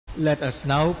Let us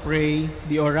now pray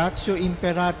the Oratio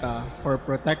Imperata for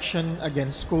protection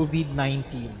against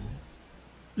COVID-19.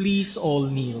 Please all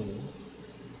kneel.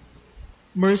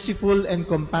 Merciful and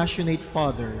compassionate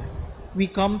Father, we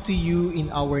come to you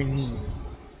in our need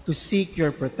to seek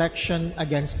your protection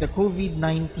against the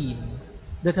COVID-19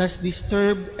 that has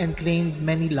disturbed and claimed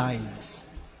many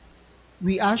lives.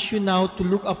 We ask you now to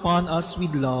look upon us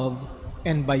with love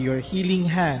and by your healing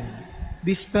hand,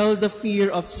 dispel the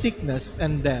fear of sickness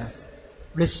and death,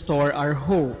 restore our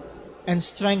hope, and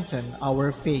strengthen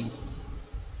our faith.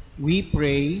 We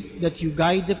pray that you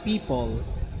guide the people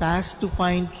tasked to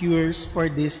find cures for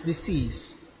this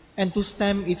disease and to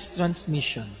stem its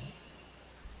transmission.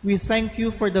 We thank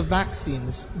you for the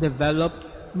vaccines developed,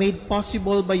 made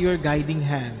possible by your guiding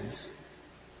hands.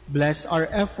 Bless our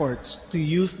efforts to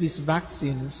use these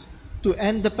vaccines to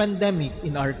end the pandemic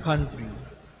in our country.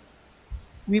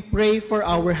 We pray for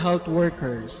our health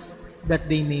workers that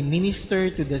they may minister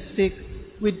to the sick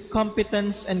with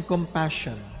competence and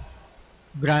compassion.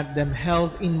 Grant them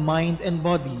health in mind and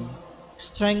body,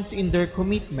 strength in their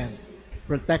commitment,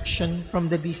 protection from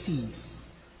the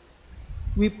disease.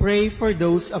 We pray for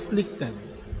those afflicted.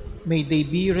 May they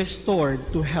be restored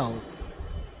to health.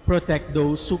 Protect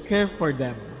those who care for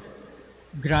them.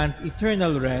 Grant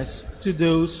eternal rest to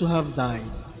those who have died.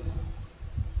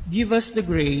 Give us the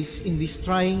grace in these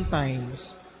trying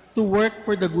times to work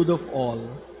for the good of all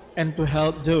and to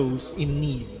help those in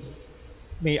need.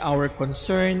 May our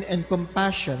concern and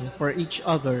compassion for each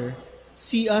other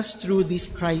see us through this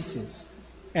crisis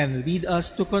and lead us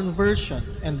to conversion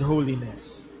and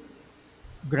holiness.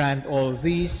 Grant all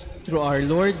this through our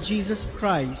Lord Jesus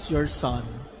Christ, your Son,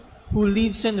 who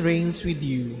lives and reigns with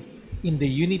you in the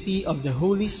unity of the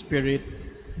Holy Spirit,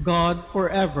 God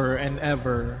forever and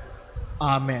ever.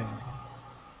 Amen.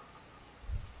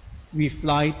 We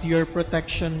fly to your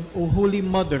protection, O Holy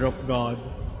Mother of God.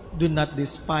 Do not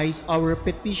despise our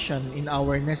petition in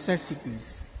our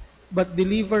necessities, but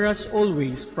deliver us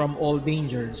always from all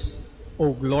dangers,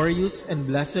 O glorious and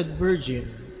blessed Virgin.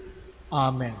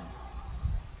 Amen.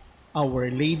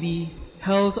 Our Lady,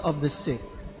 health of the sick.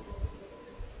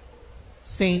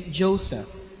 Saint Joseph,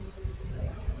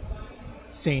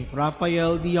 Saint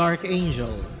Raphael the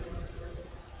Archangel,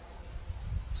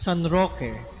 San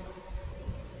Roque,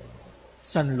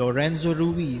 San Lorenzo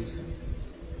Ruiz,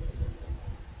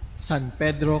 San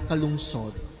Pedro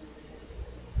Calungsod.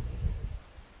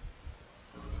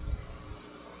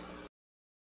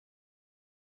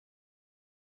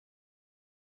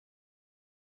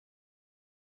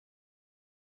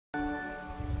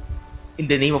 In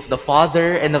the name of the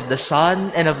Father, and of the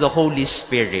Son, and of the Holy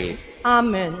Spirit.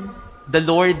 Amen. The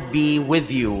Lord be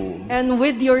with you. And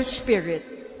with your spirit.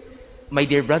 My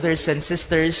dear brothers and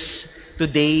sisters,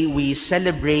 today we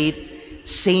celebrate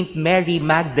Saint Mary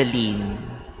Magdalene,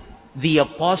 the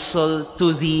apostle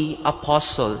to the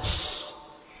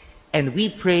apostles. And we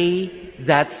pray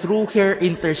that through her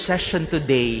intercession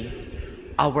today,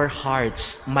 our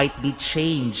hearts might be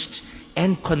changed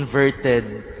and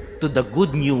converted to the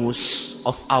good news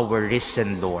of our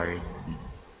risen Lord.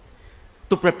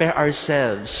 To prepare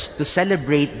ourselves to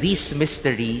celebrate these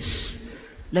mysteries,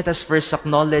 let us first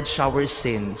acknowledge our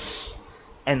sins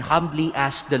and humbly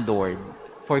ask the Lord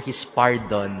for His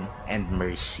pardon and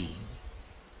mercy.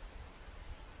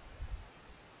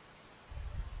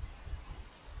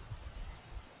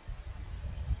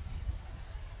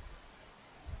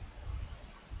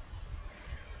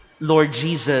 Lord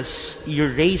Jesus, you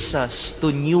raise us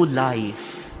to new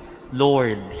life.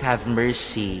 Lord, have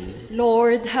mercy.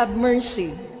 Lord, have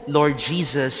mercy. Lord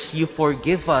Jesus, you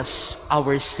forgive us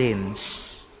our sins.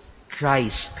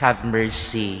 Christ, have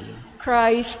mercy.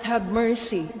 Christ, have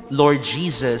mercy. Lord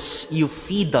Jesus, you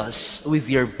feed us with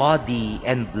your body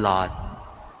and blood.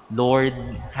 Lord,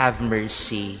 have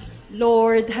mercy.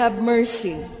 Lord, have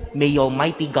mercy. May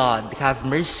Almighty God have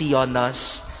mercy on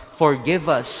us, forgive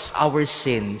us our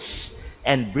sins,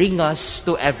 and bring us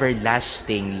to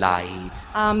everlasting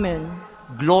life. Amen.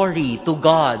 Glory to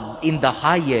God in the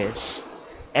highest,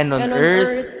 and on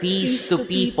earth peace to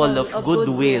people of good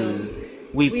will.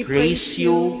 We praise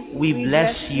you, we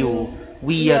bless you,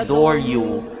 we adore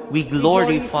you, we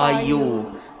glorify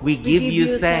you, we give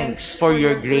you thanks for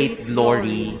your great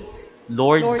glory.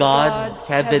 Lord God,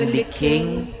 heavenly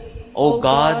King, O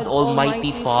God,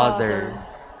 Almighty Father,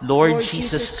 Lord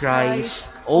Jesus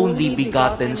Christ, only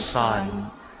begotten Son,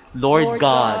 Lord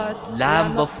God,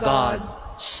 Lamb of God,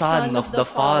 Son of the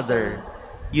Father,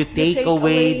 you take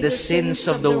away the sins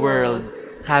of the world,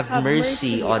 have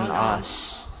mercy on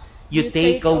us. You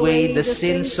take away the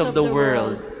sins of the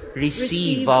world,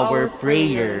 receive our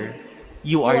prayer.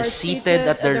 You are seated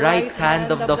at the right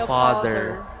hand of the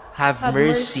Father. Have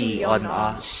mercy on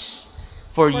us.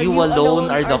 For you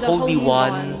alone are the Holy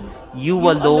One. You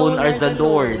alone are the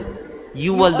Lord.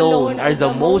 You alone are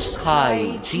the Most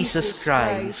High, Jesus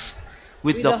Christ,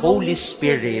 with the Holy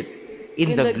Spirit,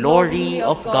 in the glory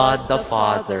of God the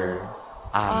Father.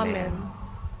 Amen.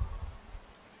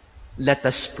 Let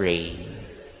us pray.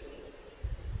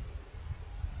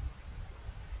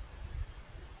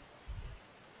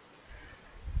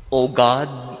 O God,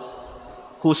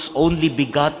 whose only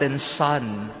begotten Son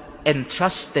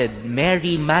entrusted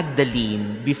Mary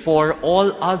Magdalene before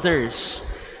all others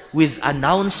with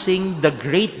announcing the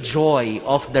great joy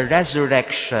of the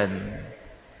resurrection,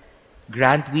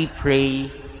 grant, we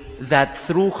pray, that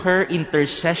through her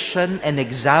intercession and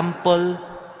example,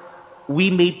 we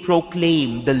may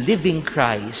proclaim the living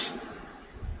Christ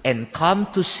and come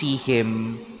to see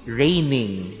him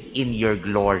reigning in your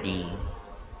glory,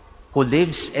 who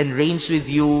lives and reigns with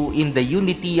you in the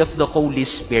unity of the Holy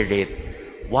Spirit,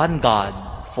 one God,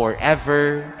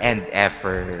 forever and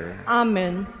ever.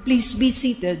 Amen. Please be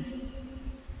seated.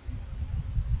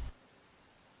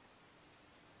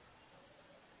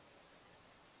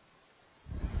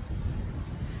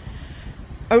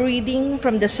 A reading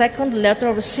from the second letter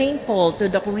of St. Paul to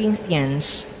the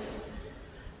Corinthians.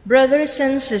 Brothers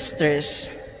and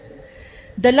sisters,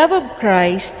 the love of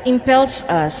Christ impels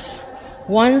us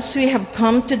once we have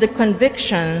come to the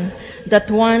conviction that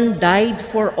one died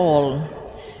for all.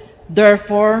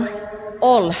 Therefore,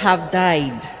 all have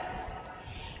died.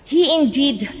 He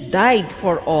indeed died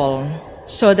for all,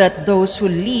 so that those who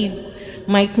live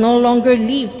might no longer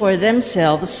live for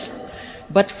themselves,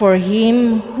 but for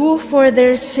him who for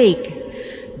their sake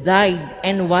died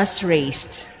and was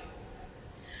raised.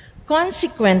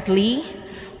 Consequently,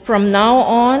 from now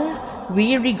on,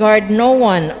 we regard no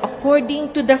one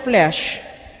according to the flesh,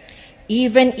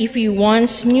 even if we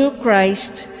once knew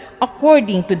Christ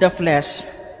according to the flesh.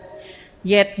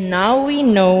 Yet now we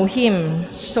know him,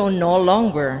 so no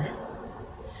longer.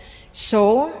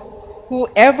 So,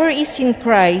 whoever is in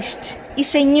Christ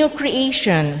is a new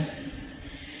creation.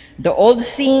 The old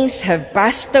things have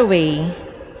passed away.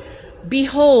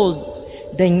 Behold,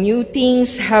 the new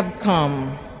things have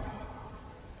come.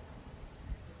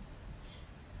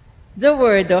 The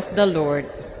word of the Lord.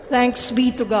 Thanks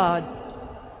be to God.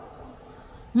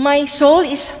 My soul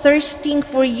is thirsting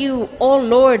for you, O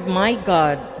Lord my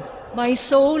God. My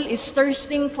soul is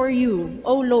thirsting for you,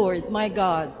 O Lord my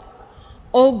God.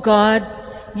 O God,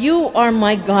 you are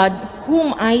my God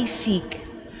whom I seek.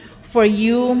 For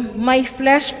you, my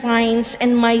flesh pines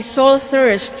and my soul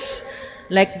thirsts,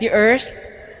 like the earth,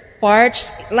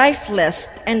 parched, lifeless,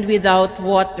 and without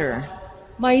water.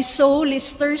 My soul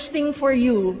is thirsting for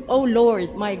you, O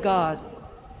Lord my God.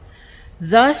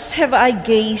 Thus have I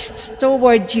gazed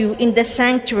toward you in the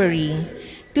sanctuary,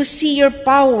 to see your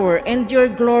power and your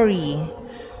glory.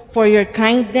 For your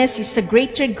kindness is a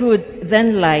greater good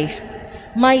than life.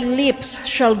 My lips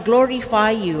shall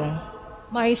glorify you.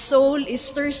 My soul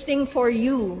is thirsting for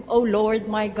you, O Lord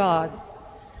my God.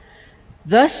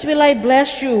 Thus will I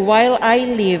bless you while I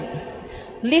live.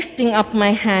 Lifting up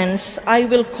my hands, I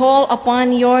will call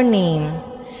upon your name.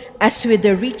 As with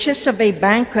the riches of a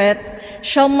banquet,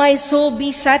 shall my soul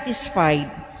be satisfied,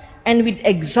 and with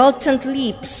exultant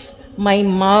lips my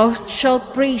mouth shall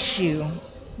praise you.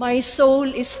 My soul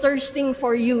is thirsting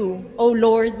for you, O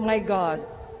Lord my God.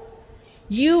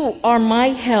 You are my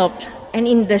help, and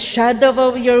in the shadow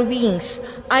of your wings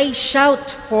I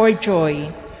shout for joy.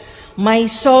 My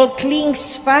soul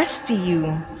clings fast to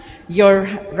you. Your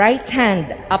right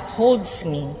hand upholds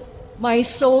me. My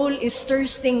soul is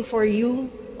thirsting for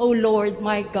you, O Lord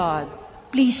my God.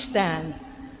 Please stand.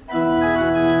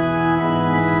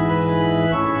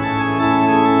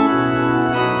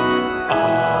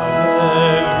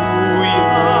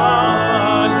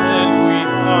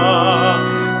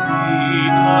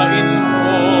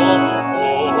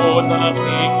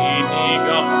 Nakikinig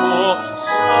ako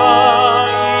sa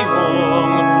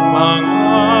iyong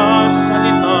mga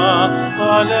salita.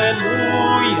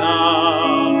 Hallelujah,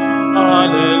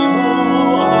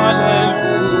 Hallelujah,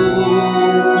 Hallelujah.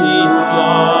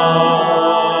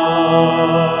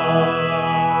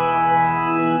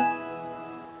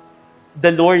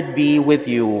 The Lord be with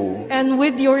you. And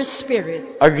with your spirit.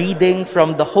 A reading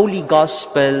from the Holy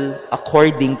Gospel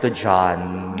according to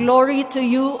John. Glory to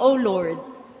you, O Lord.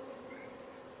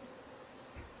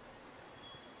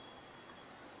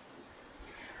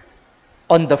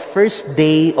 On the first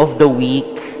day of the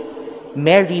week,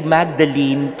 Mary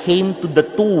Magdalene came to the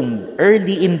tomb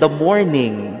early in the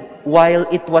morning while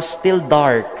it was still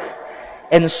dark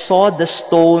and saw the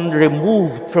stone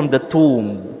removed from the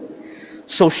tomb.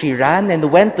 So she ran and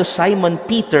went to Simon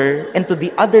Peter and to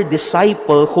the other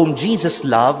disciple whom Jesus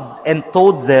loved and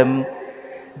told them,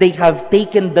 "They have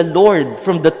taken the Lord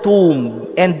from the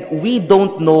tomb, and we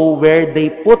don't know where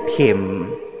they put him."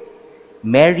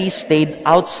 Mary stayed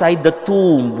outside the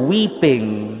tomb,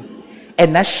 weeping.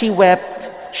 And as she wept,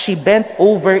 she bent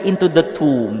over into the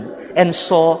tomb and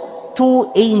saw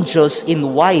two angels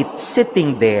in white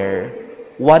sitting there,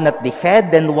 one at the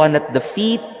head and one at the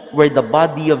feet, where the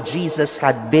body of Jesus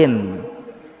had been.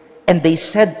 And they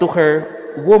said to her,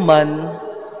 "Woman,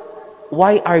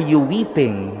 why are you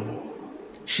weeping?"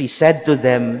 She said to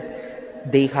them,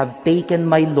 "They have taken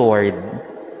my Lord,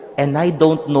 and I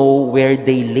don't know where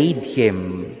they laid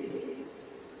him."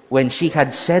 When she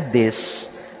had said this,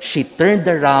 she turned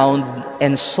around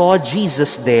and saw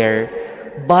Jesus there,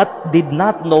 but did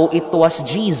not know it was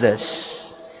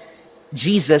Jesus.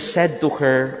 Jesus said to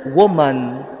her,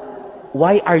 "Woman,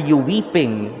 why are you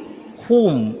weeping?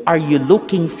 Whom are you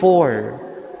looking for?"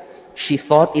 She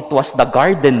thought it was the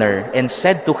gardener and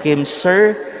said to him,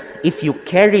 "Sir, if you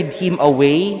carried him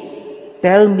away,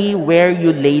 tell me where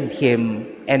you laid him,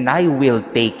 and I will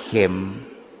take him."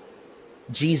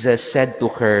 Jesus said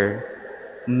to her,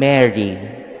 "Mary."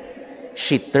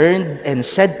 She turned and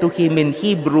said to him in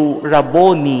Hebrew,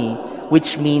 "Rabboni,"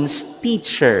 which means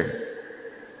teacher.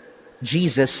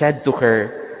 Jesus said to her,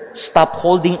 "Stop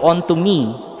holding on to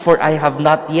me, for I have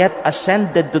not yet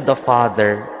ascended to the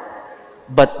Father.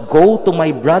 But go to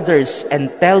my brothers and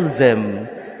tell them,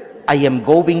 I am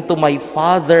going to my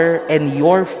Father and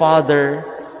your Father,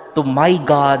 to my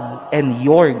God and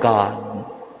your God."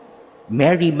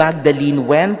 Mary Magdalene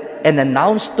went and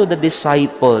announced to the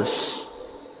disciples,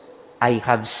 "I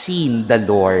have seen the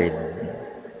Lord,"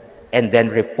 and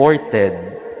then reported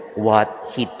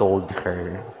what he told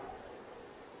her.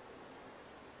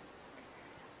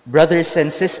 Brothers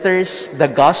and sisters, the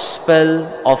Gospel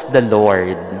of the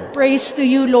Lord. Praise to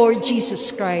you, Lord Jesus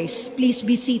Christ. Please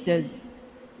be seated.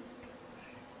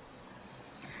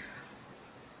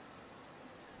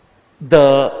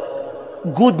 The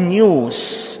good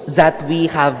news that we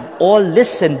have all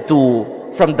listened to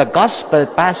from the Gospel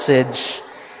passage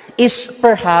is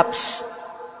perhaps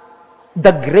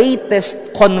the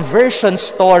greatest conversion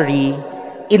story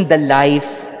in the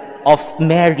life of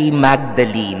Mary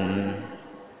Magdalene.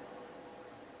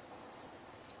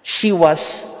 She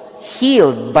was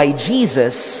healed by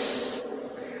Jesus.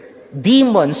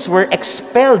 Demons were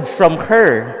expelled from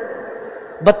her.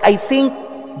 But I think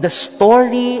the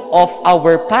story of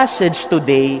our passage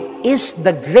today is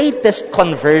the greatest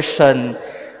conversion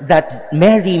that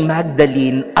Mary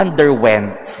Magdalene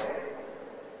underwent.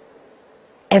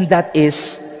 And that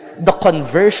is the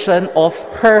conversion of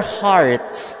her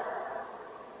heart.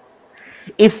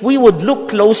 If we would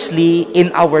look closely in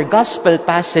our gospel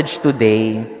passage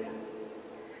today,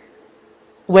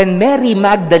 when Mary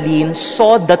Magdalene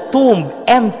saw the tomb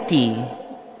empty,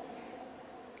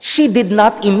 she did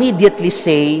not immediately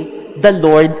say, "The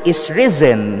Lord is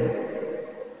risen."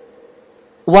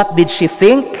 What did she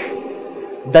think?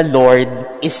 The Lord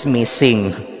is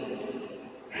missing.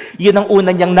 Yun ang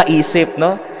una niyang naisip,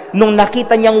 no? Nung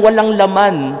nakita niyang walang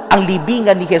laman ang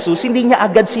libingan ni Jesus, hindi niya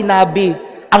agad sinabi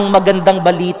ang magandang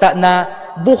balita na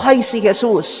buhay si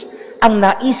Jesus. Ang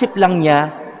naisip lang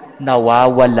niya,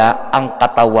 nawawala ang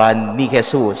katawan ni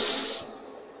Jesus.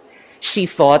 She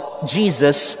thought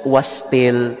Jesus was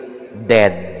still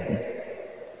dead.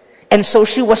 And so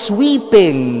she was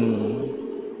weeping.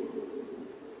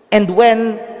 And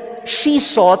when she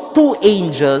saw two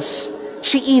angels,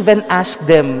 she even asked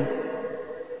them,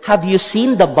 "Have you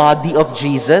seen the body of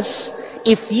Jesus?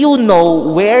 If you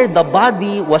know where the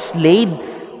body was laid,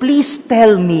 please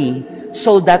tell me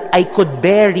so that I could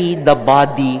bury the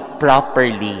body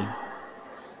properly."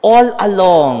 All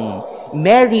along,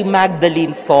 Mary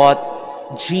Magdalene thought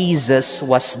Jesus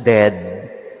was dead,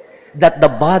 that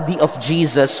the body of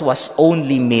Jesus was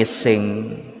only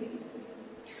missing.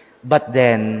 But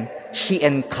then, she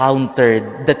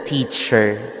encountered the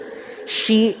teacher.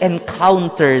 She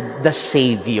encountered the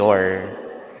Savior.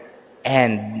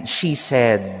 And she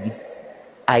said,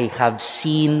 "I have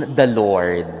seen the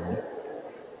Lord."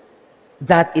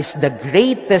 That is the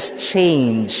greatest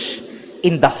change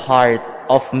in the heart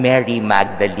of Mary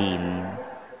Magdalene.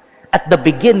 At the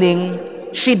beginning,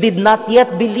 she did not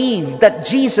yet believe that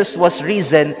Jesus was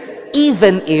risen,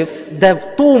 even if the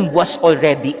tomb was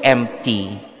already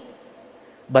empty.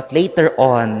 But later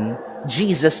on,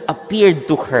 Jesus appeared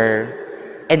to her,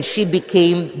 and she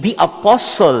became the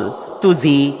apostle to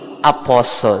the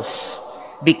apostles,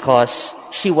 because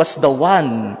she was the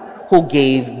one who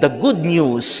gave the good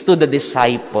news to the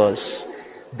disciples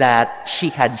that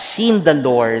she had seen the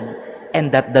Lord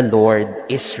and that the Lord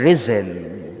is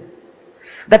risen.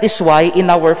 That is why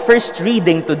in our first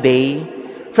reading today,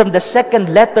 from the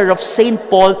second letter of St.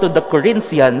 Paul to the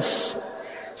Corinthians,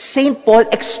 St. Paul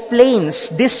explains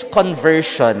this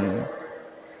conversion.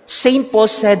 St. Paul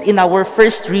said in our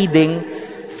first reading,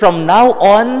 from now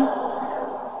on,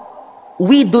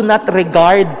 we do not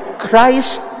regard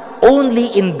Christ only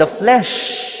in the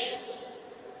flesh,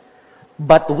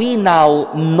 but we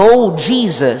now know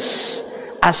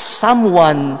Jesus as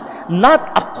someone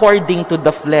not according to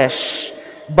the flesh,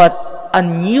 but a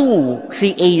new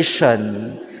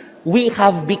creation. We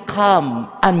have become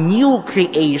a new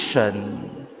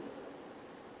creation.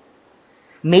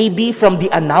 Maybe from the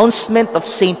announcement of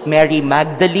Saint Mary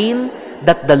Magdalene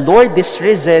that the Lord is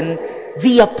risen,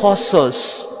 the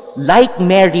apostles, like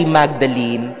Mary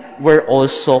Magdalene, were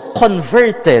also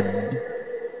converted.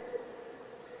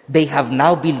 They have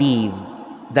now believed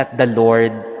that the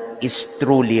Lord is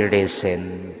truly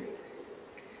risen.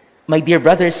 My dear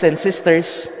brothers and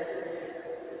sisters,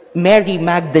 Mary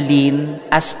Magdalene,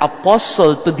 as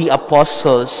apostle to the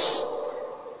apostles,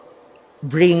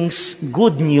 brings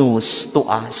good news to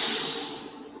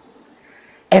us.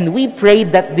 And we pray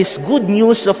that this good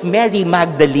news of Mary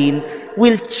Magdalene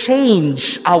will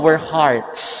change our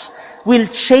hearts, will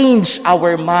change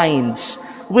our minds,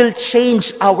 will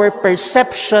change our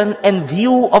perception and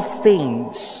view of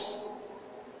things.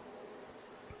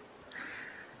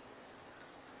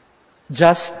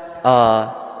 Just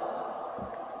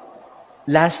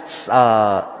last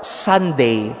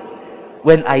Sunday,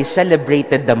 when I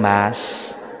celebrated the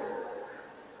Mass,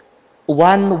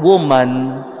 one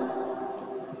woman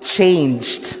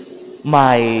changed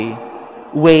my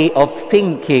way of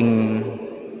thinking.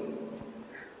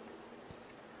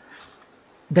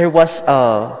 There was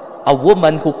a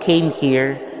woman who came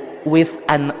here with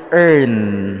an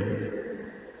urn,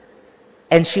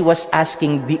 and she was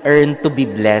asking the urn to be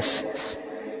blessed.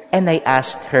 And I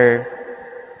asked her,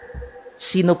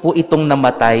 sino po itong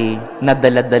namatay na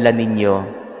dala-dala ninyo?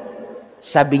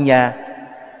 Sabi niya,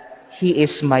 he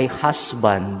is my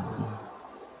husband.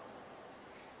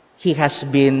 He has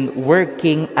been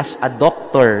working as a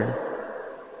doctor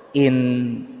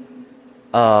in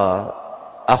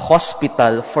a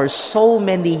hospital for so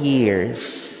many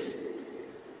years.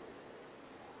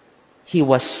 He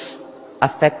was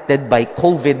affected by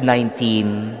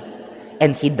COVID-19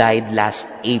 and he died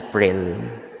last April.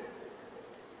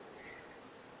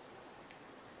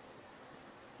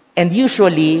 And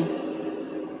usually,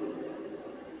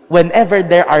 whenever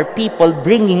there are people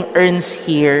bringing urns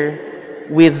here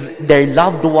with their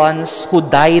loved ones who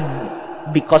died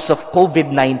because of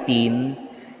COVID-19,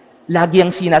 lagi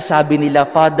ang sinasabi nila,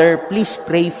 Father, please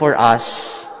pray for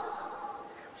us.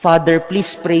 Father,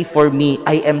 please pray for me.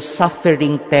 I am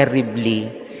suffering terribly.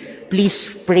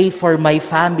 Please pray for my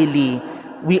family.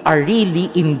 We are really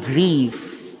in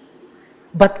grief.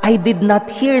 But I did not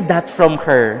hear that from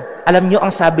her. Alam niyo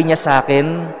ang sabi niya sa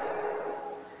akin?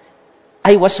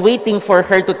 I was waiting for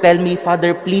her to tell me,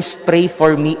 Father, please pray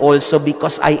for me also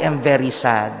because I am very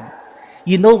sad.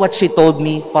 You know what she told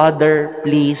me? Father,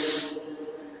 please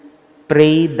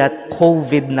pray that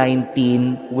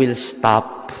COVID-19 will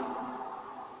stop.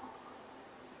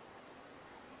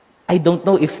 I don't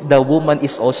know if the woman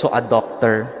is also a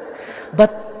doctor, but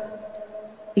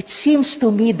it seems to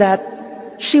me that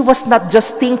she was not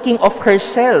just thinking of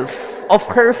herself, of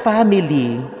her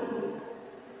family.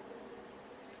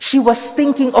 She was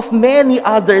thinking of many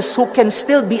others who can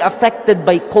still be affected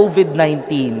by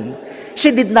COVID-19.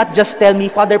 She did not just tell me,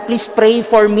 Father, please pray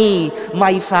for me,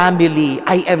 my family.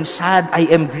 I am sad, I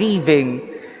am grieving.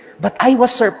 But I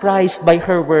was surprised by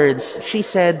her words. She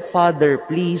said, Father,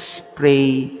 please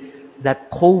pray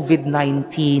that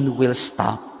COVID-19 will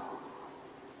stop.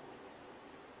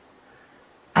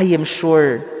 I am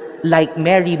sure, like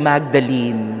Mary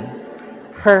Magdalene,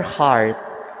 her heart,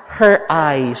 her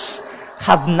eyes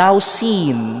have now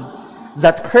seen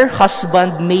that her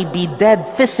husband may be dead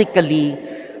physically,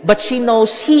 but she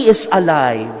knows he is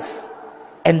alive.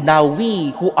 And now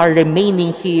we who are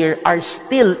remaining here are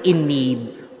still in need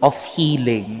of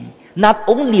healing. Not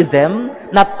only them,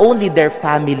 not only their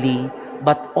family,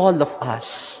 but all of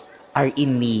us are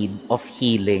in need of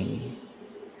healing.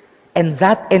 And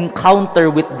that encounter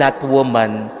with that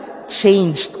woman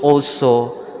changed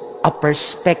also a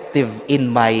perspective in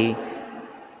my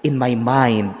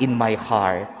mind, in my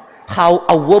heart. How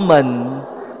a woman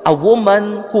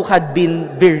who had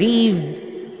been bereaved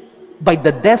by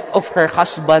the death of her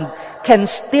husband can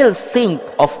still think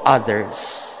of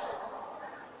others.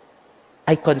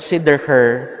 I consider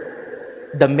her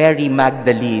the Mary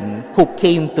Magdalene who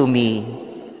came to me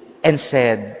and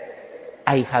said,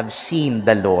 I have seen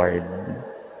the Lord.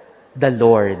 The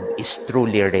Lord is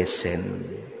truly risen.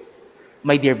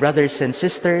 My dear brothers and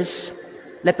sisters,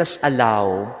 let us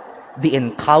allow the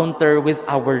encounter with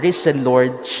our risen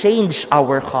Lord change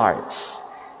our hearts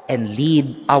and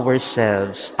lead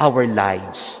ourselves, our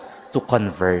lives to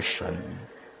conversion.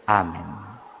 Amen.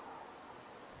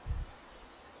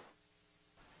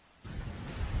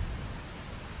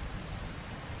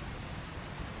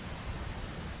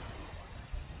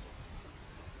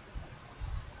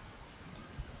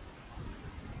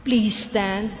 Please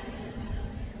stand.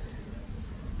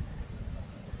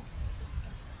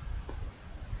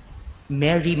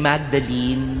 Mary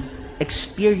Magdalene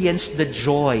experienced the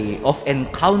joy of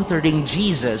encountering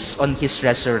Jesus on his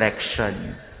resurrection.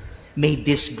 May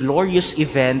this glorious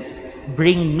event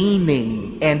bring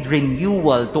meaning and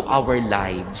renewal to our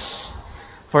lives.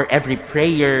 For every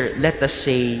prayer, let us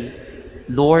say,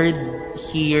 Lord,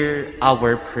 hear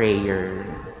our prayer.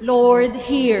 Lord,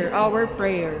 hear our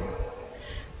prayer.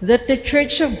 That the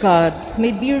Church of God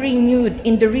may be renewed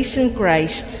in the risen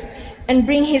Christ and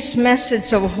bring his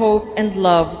message of hope and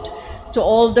love to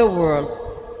all the world.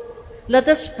 Let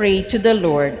us pray to the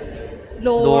Lord.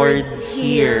 Lord,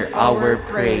 hear our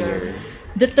prayer.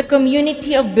 That the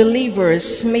community of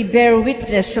believers may bear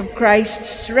witness of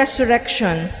Christ's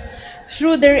resurrection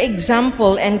through their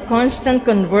example and constant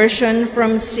conversion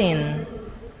from sin.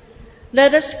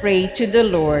 Let us pray to the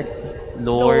Lord.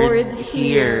 Lord,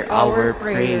 hear our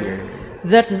prayer.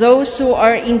 That those who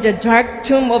are in the dark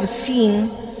tomb of sin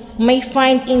may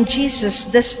find in Jesus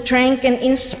the strength and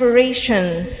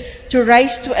inspiration to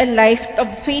rise to a life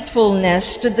of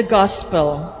faithfulness to the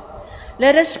gospel.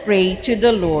 Let us pray to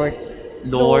the Lord.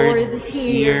 Lord,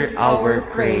 hear our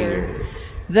prayer.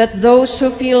 That those who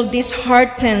feel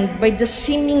disheartened by the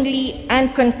seemingly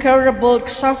unconquerable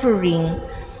suffering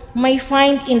may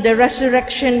find in the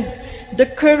resurrection the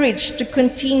courage to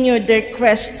continue their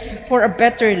quest for a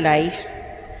better life.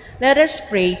 Let us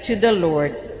pray to the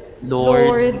Lord.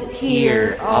 Lord,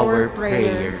 hear our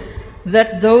prayer.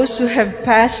 That those who have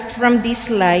passed from this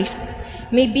life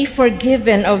may be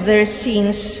forgiven of their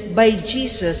sins by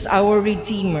Jesus our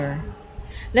Redeemer.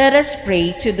 Let us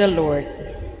pray to the Lord.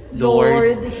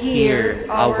 Lord, hear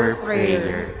our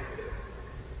prayer.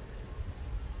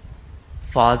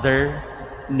 Father,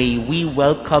 may we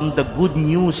welcome the good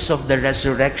news of the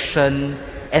resurrection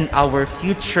and our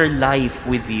future life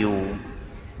with you.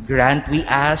 Grant, we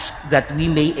ask, that we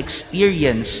may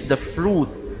experience the fruit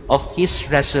of his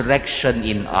resurrection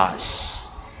in us.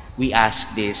 We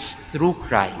ask this through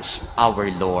Christ our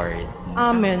Lord.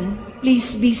 Amen.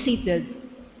 Please be seated.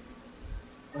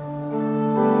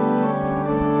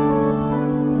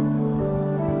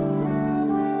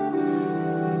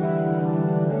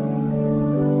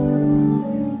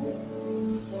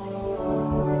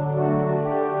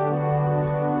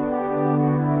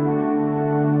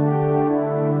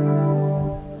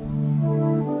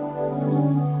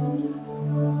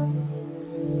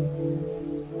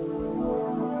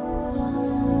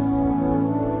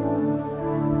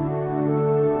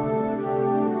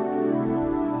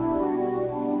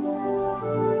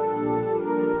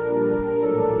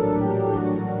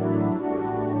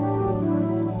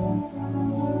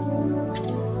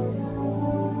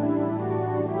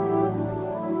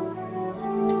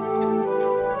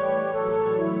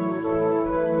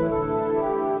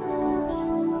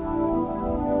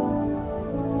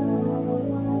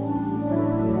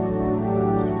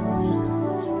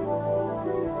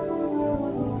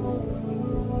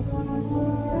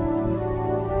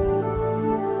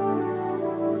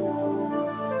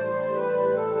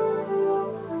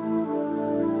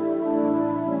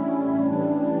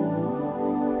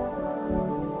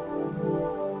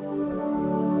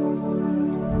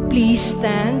 Please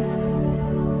stand.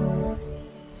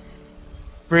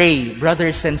 Pray,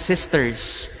 brothers and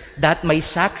sisters, that my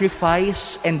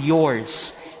sacrifice and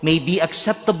yours may be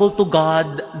acceptable to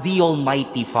God, the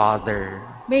Almighty Father.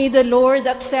 May the Lord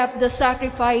accept the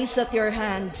sacrifice at your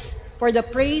hands for the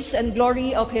praise and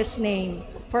glory of his name,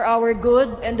 for our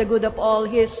good and the good of all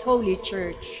his holy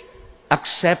church.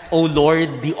 Accept, O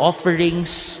Lord, the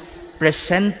offerings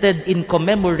presented in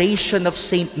commemoration of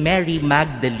Saint Mary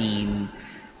Magdalene,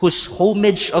 whose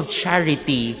homage of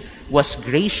charity was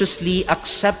graciously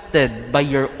accepted by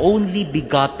your only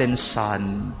begotten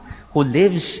Son, who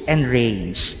lives and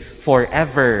reigns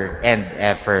forever and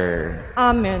ever.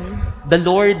 Amen. The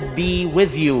Lord be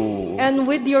with you. And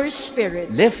with your spirit.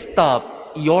 Lift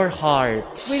up your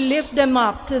hearts. We lift them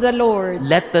up to the Lord.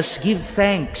 Let us give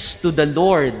thanks to the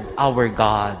Lord our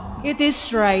God. It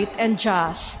is right and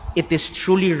just. It is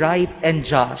truly right and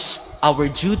just, our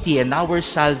duty and our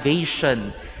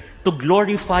salvation, to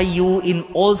glorify you in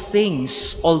all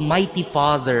things, Almighty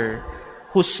Father,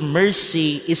 whose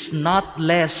mercy is not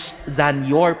less than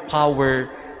your power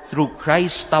through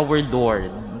Christ our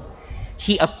Lord.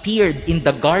 He appeared in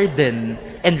the garden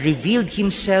and revealed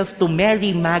himself to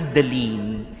Mary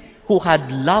Magdalene, who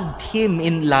had loved him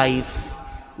in life,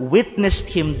 witnessed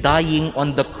him dying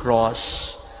on the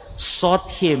cross, sought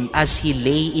him as he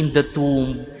lay in the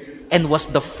tomb, and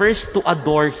was the first to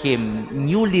adore him,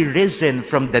 newly risen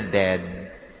from the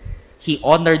dead. He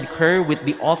honored her with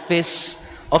the office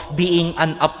of being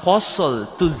an apostle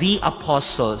to the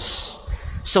apostles,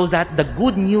 so that the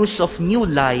good news of new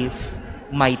life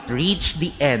might reach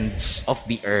the ends of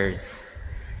the earth.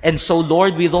 And so,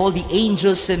 Lord, with all the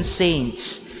angels and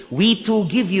saints, we too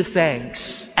give you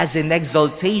thanks, as in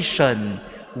exaltation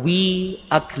we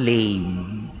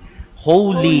acclaim.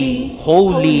 Holy,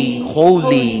 holy,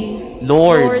 holy,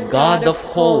 Lord God of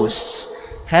hosts,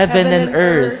 heaven and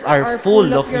earth are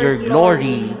full of your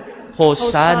glory.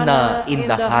 Hosanna in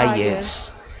the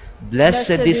highest.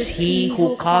 Blessed is he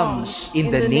who comes in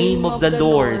the name of the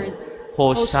Lord.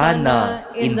 Hosanna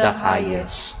in the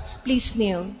highest. Please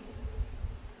kneel.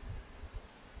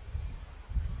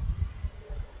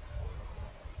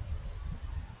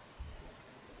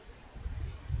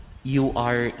 You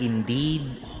are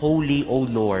indeed holy, O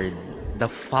Lord, the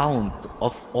fount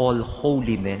of all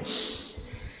holiness.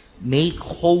 Make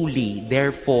holy,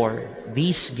 therefore,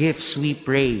 these gifts, we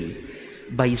pray,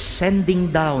 by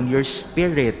sending down your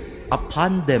Spirit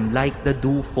upon them like the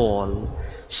dewfall,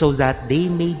 so that they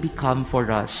may become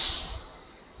for us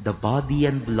the body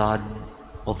and blood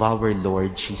of our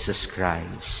Lord Jesus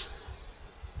Christ.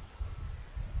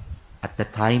 At the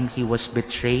time he was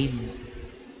betrayed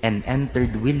and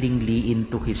entered willingly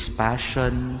into his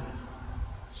passion,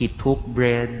 he took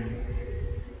bread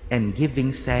and,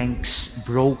 giving thanks,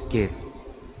 broke it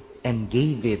and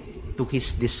gave it to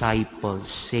his disciples,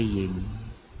 saying,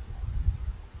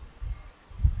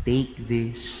 "Take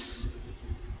this,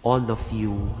 all of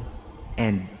you,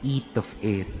 and eat of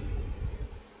it,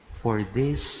 for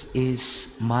this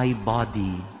is my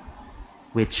body,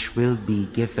 which will be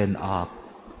given up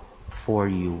for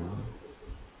you."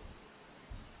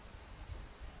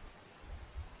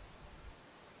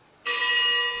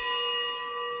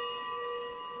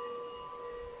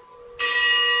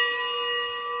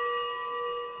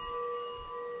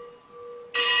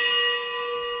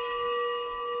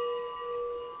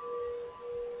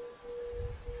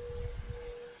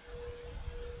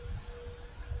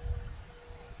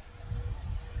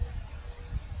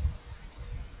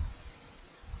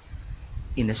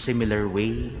 In a similar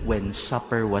way, when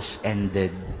supper was ended,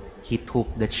 he took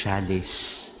the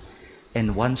chalice,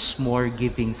 and once more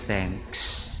giving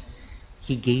thanks,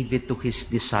 he gave it to his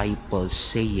disciples,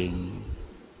 saying,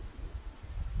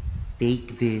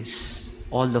 "Take this,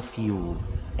 all of you,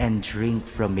 and drink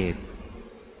from it,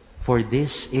 for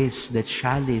this is the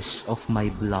chalice of my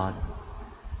blood,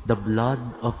 the blood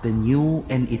of the new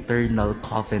and eternal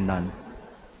covenant,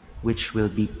 which will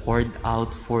be poured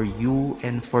out for you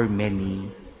and for many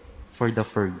for the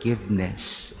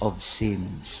forgiveness of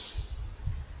sins.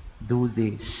 Do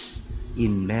this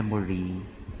in memory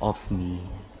of me."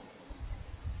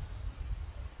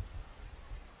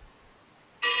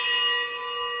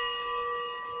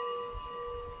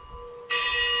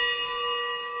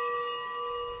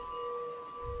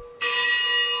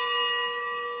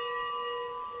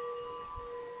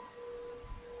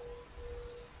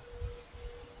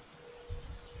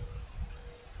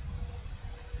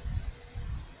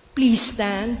 Please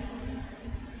stand.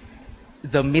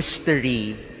 The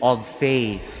mystery of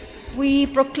faith. We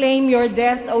proclaim your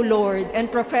death, O Lord,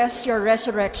 and profess your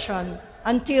resurrection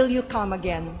until you come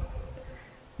again.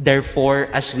 Therefore,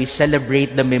 as we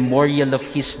celebrate the memorial of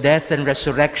his death and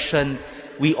resurrection,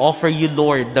 we offer you,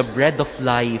 Lord, the bread of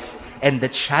life and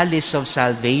the chalice of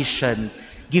salvation,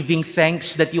 giving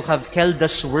thanks that you have held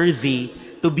us worthy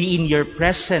to be in your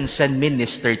presence and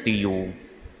minister to you.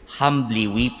 Humbly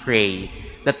we pray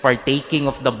that partaking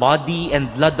of the body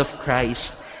and blood of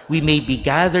Christ, we may be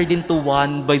gathered into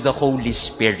one by the Holy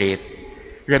Spirit.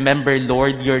 Remember,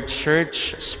 Lord, your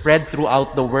church spread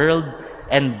throughout the world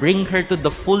and bring her to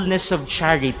the fullness of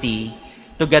charity,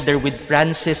 together with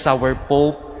Francis, our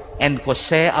Pope, and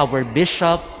Jose, our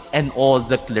Bishop, and all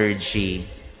the clergy.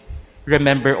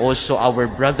 Remember also our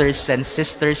brothers and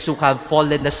sisters who have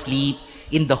fallen asleep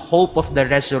in the hope of the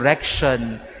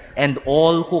resurrection, and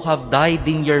all who have died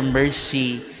in your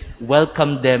mercy.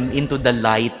 Welcome them into the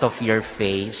light of your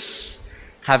face.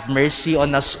 Have mercy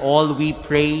on us all, we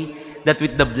pray, that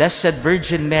with the Blessed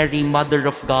Virgin Mary, Mother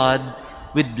of God,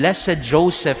 with Blessed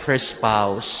Joseph, her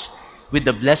spouse, with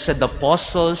the blessed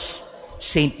apostles,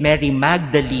 Saint Mary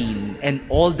Magdalene, and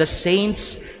all the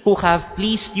saints who have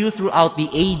pleased you throughout the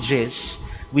ages,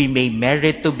 we may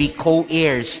merit to be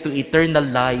co-heirs to eternal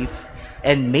life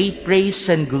and may praise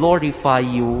and glorify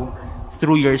you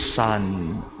through your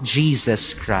Son,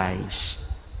 Jesus Christ.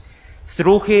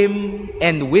 Through him,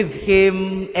 and with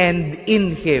him, and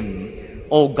in him,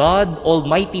 O God,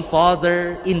 Almighty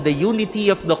Father, in the unity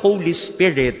of the Holy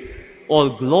Spirit, all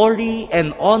glory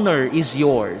and honor is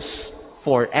yours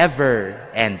forever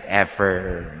and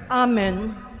ever.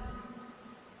 Amen.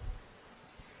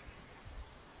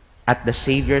 At the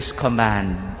Savior's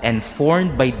command and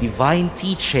formed by divine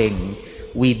teaching,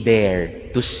 we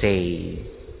dare to say,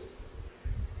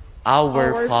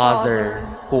 Our Father,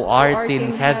 who art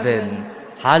in heaven,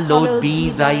 hallowed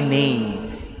be thy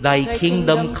name. Thy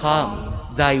kingdom come,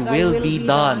 thy will be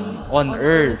done on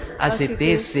earth as it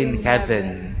is in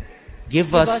heaven.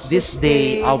 Give us this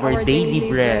day our daily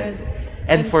bread,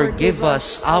 and forgive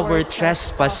us our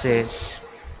trespasses,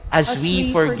 as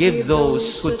we forgive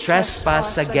those who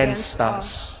trespass against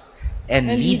us. And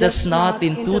lead us not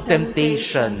into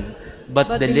temptation,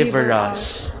 but deliver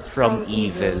us from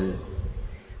evil.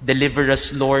 Deliver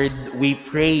us, Lord, we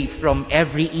pray, from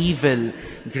every evil.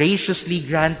 Graciously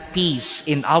grant peace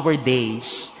in our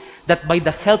days, that by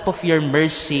the help of your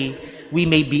mercy, we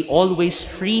may be always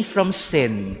free from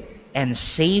sin and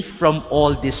safe from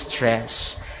all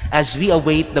distress, as we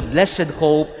await the blessed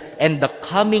hope and the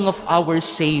coming of our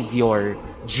Savior,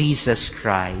 Jesus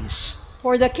Christ.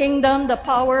 For the kingdom, the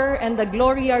power, and the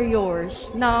glory are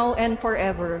yours, now and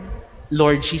forever.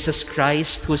 Lord Jesus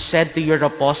Christ, who said to your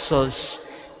apostles,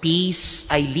 Peace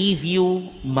I leave you,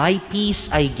 my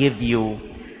peace I give you.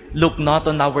 Look not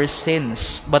on our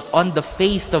sins, but on the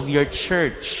faith of your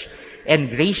church,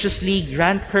 and graciously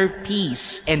grant her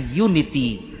peace and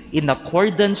unity in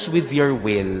accordance with your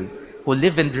will, who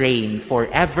live and reign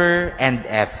forever and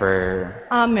ever.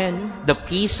 Amen. The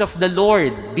peace of the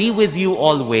Lord be with you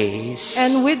always.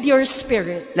 And with your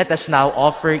spirit. Let us now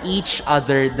offer each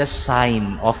other the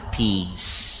sign of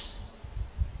peace.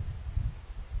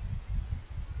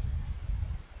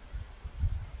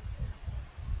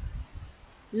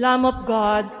 Lamb of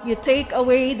God, you take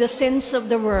away the sins of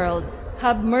the world.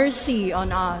 Have mercy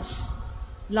on us.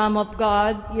 Lamb of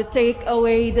God, you take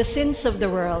away the sins of the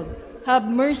world. Have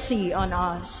mercy on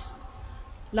us.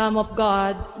 Lamb of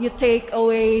God, you take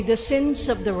away the sins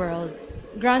of the world.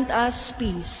 Grant us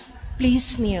peace.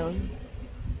 Please kneel.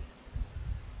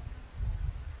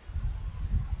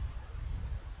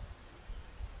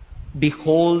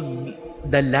 Behold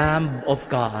the Lamb of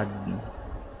God.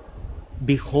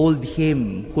 Behold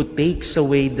him who takes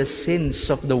away the sins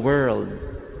of the world.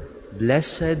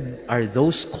 Blessed are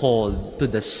those called to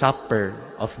the supper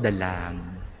of the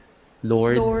Lamb.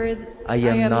 Lord, I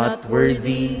am not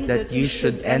worthy that you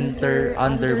should enter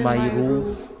under my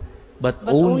roof, but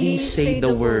only say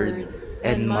the word,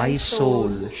 and my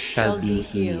soul shall be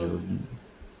healed.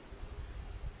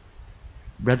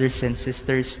 Brothers and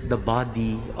sisters, the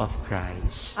body of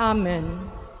Christ.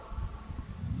 Amen.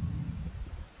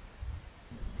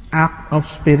 Act of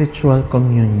spiritual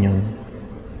communion.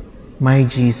 My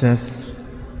Jesus,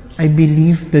 I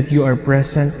believe that you are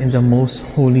present in the most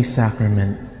holy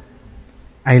sacrament.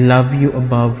 I love you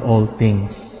above all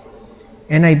things,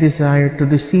 and I desire to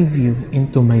receive you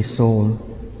into my soul.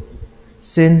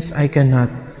 Since I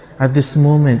cannot at this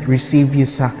moment receive you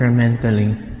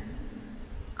sacramentally,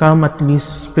 come at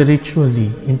least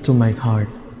spiritually into my heart.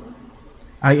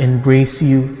 I embrace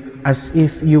you as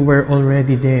if you were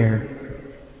already there,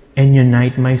 and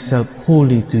unite myself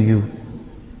wholly to you.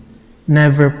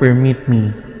 Never permit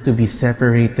me to be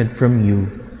separated from you.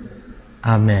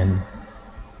 Amen.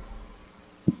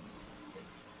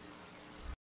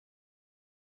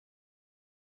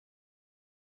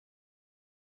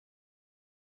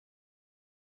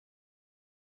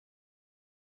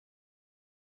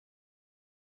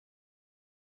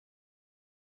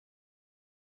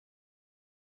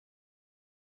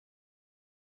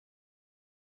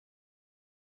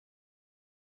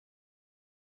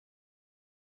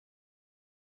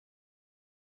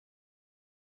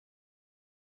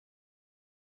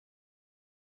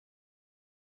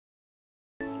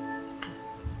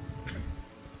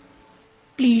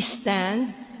 Please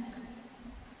stand.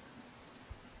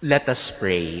 Let us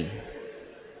pray.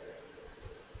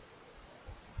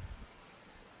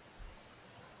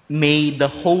 May the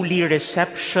holy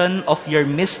reception of your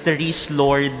mysteries,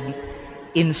 Lord,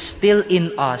 instill in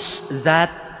us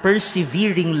that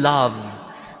persevering love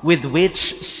with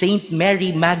which Saint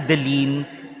Mary Magdalene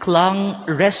clung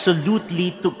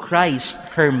resolutely to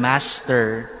Christ, her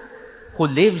Master, who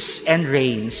lives and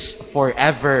reigns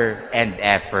forever and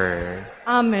ever.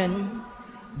 Amen.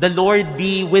 The Lord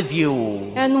be with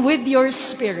you. And with your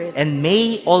spirit. And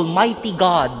may Almighty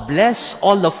God bless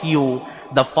all of you,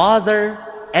 the Father,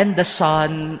 and the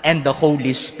Son, and the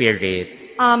Holy Spirit.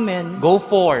 Amen. Go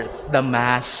forth, the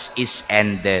Mass is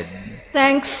ended.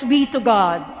 Thanks be to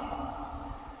God.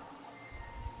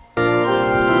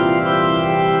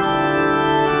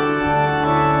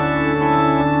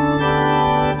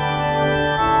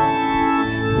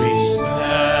 We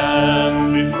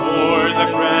stand before the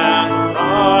grand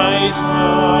horizon,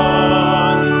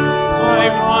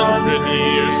 500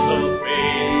 years of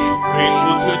faith,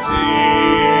 grateful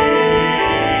today.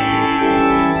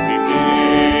 We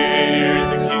bear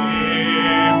the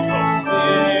gift of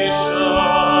mission,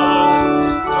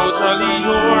 totally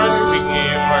yours we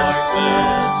give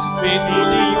ourselves,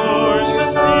 faithfully yours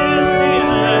until